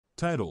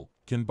Title: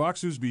 Can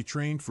boxers be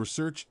trained for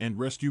search and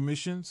rescue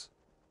missions?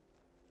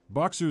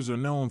 Boxers are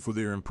known for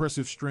their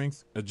impressive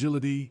strength,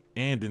 agility,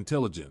 and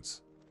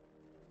intelligence.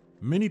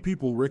 Many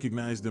people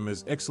recognize them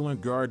as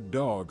excellent guard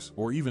dogs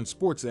or even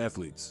sports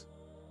athletes.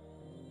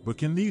 But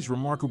can these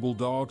remarkable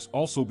dogs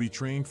also be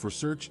trained for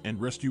search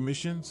and rescue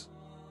missions?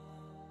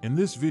 In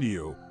this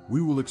video,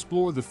 we will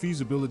explore the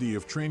feasibility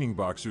of training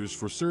boxers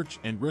for search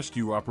and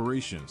rescue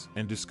operations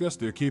and discuss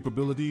their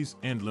capabilities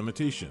and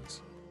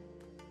limitations.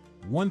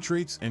 1.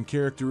 Traits and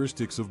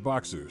characteristics of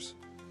boxers.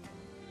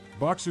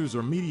 Boxers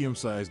are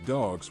medium-sized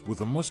dogs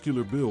with a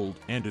muscular build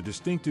and a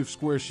distinctive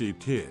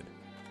square-shaped head.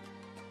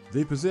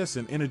 They possess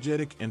an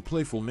energetic and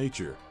playful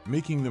nature,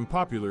 making them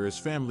popular as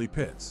family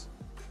pets.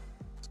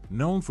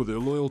 Known for their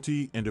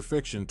loyalty and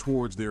affection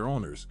towards their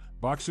owners,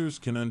 boxers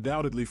can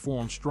undoubtedly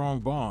form strong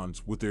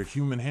bonds with their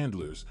human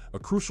handlers, a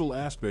crucial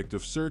aspect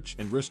of search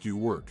and rescue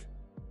work.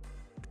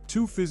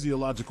 2.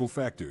 Physiological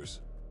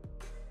factors.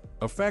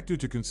 A factor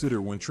to consider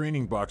when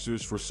training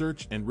boxers for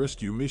search and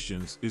rescue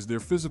missions is their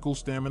physical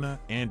stamina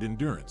and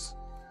endurance.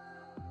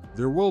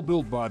 Their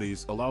well-built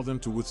bodies allow them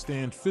to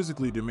withstand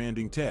physically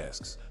demanding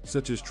tasks,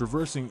 such as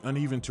traversing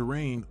uneven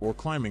terrain or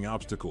climbing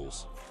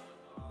obstacles.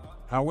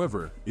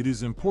 However, it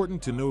is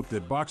important to note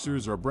that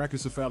boxers are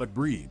brachycephalic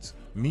breeds,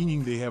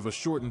 meaning they have a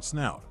shortened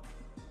snout.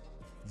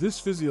 This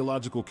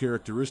physiological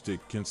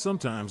characteristic can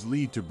sometimes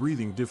lead to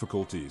breathing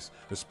difficulties,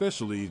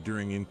 especially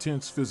during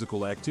intense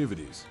physical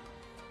activities.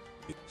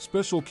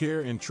 Special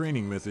care and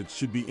training methods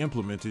should be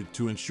implemented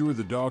to ensure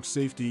the dog's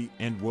safety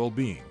and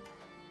well-being.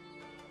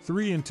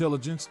 3.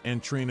 Intelligence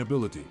and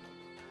trainability.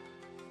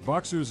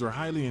 Boxers are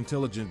highly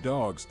intelligent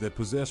dogs that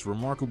possess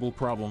remarkable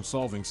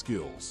problem-solving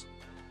skills.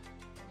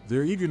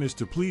 Their eagerness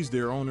to please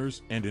their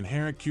owners and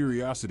inherent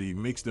curiosity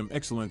makes them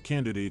excellent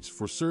candidates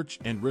for search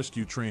and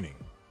rescue training.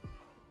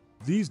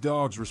 These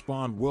dogs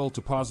respond well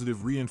to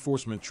positive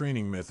reinforcement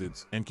training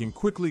methods and can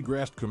quickly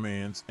grasp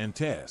commands and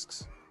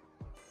tasks.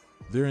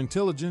 Their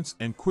intelligence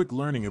and quick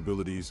learning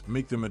abilities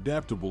make them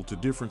adaptable to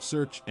different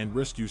search and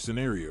rescue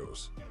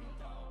scenarios.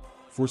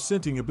 4.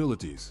 Scenting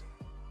abilities.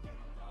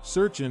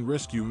 Search and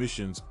rescue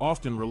missions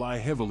often rely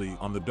heavily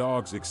on the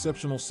dog's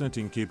exceptional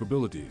scenting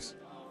capabilities.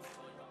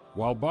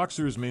 While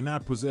boxers may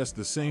not possess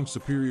the same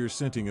superior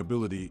scenting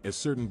ability as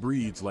certain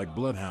breeds like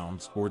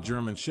bloodhounds or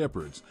German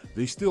shepherds,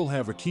 they still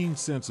have a keen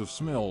sense of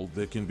smell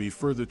that can be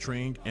further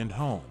trained and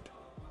honed.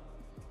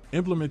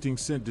 Implementing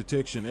scent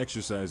detection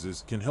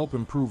exercises can help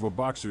improve a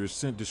boxer's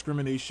scent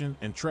discrimination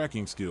and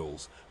tracking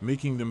skills,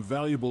 making them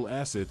valuable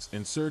assets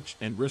in search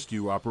and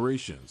rescue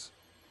operations.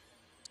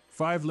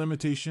 5.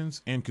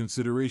 Limitations and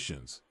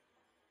considerations.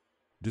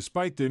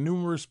 Despite their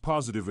numerous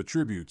positive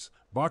attributes,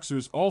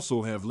 boxers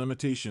also have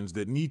limitations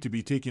that need to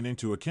be taken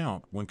into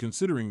account when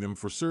considering them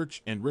for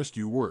search and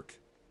rescue work.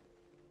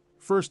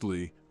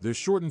 Firstly, their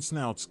shortened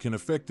snouts can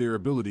affect their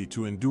ability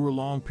to endure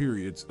long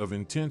periods of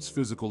intense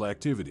physical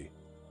activity.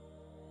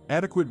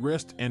 Adequate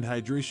rest and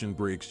hydration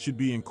breaks should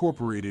be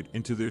incorporated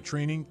into their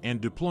training and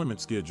deployment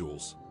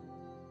schedules.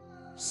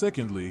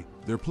 Secondly,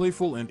 their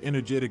playful and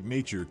energetic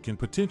nature can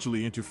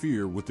potentially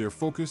interfere with their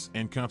focus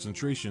and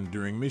concentration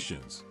during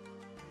missions.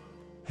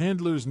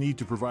 Handlers need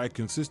to provide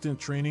consistent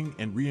training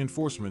and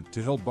reinforcement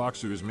to help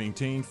boxers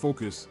maintain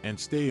focus and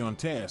stay on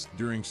task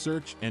during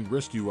search and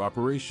rescue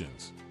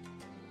operations.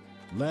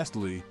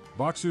 Lastly,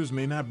 boxers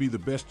may not be the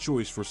best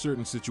choice for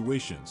certain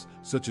situations,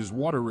 such as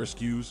water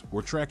rescues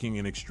or tracking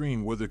in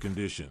extreme weather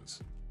conditions.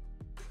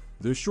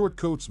 Their short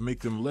coats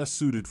make them less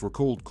suited for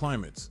cold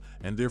climates,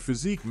 and their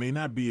physique may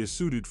not be as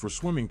suited for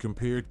swimming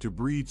compared to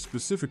breeds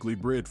specifically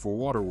bred for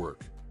water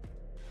work.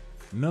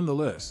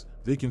 Nonetheless,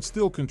 they can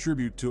still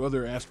contribute to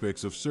other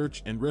aspects of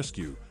search and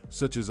rescue,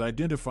 such as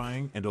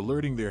identifying and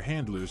alerting their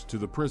handlers to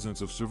the presence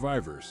of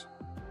survivors.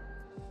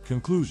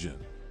 Conclusion.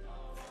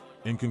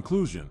 In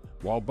conclusion,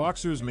 while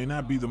boxers may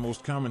not be the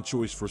most common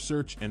choice for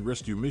search and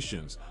rescue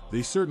missions,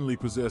 they certainly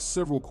possess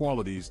several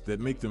qualities that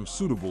make them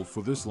suitable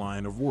for this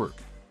line of work.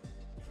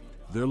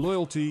 Their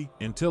loyalty,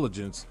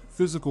 intelligence,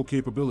 physical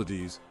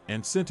capabilities,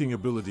 and scenting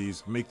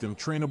abilities make them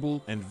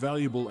trainable and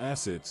valuable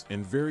assets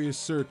in various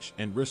search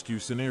and rescue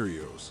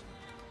scenarios.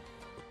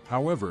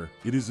 However,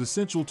 it is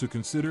essential to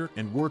consider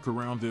and work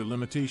around their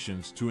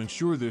limitations to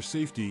ensure their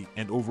safety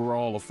and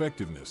overall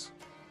effectiveness.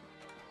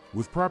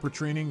 With proper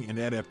training and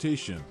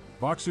adaptation,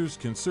 boxers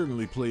can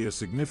certainly play a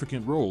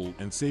significant role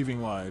in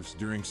saving lives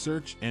during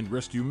search and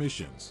rescue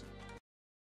missions.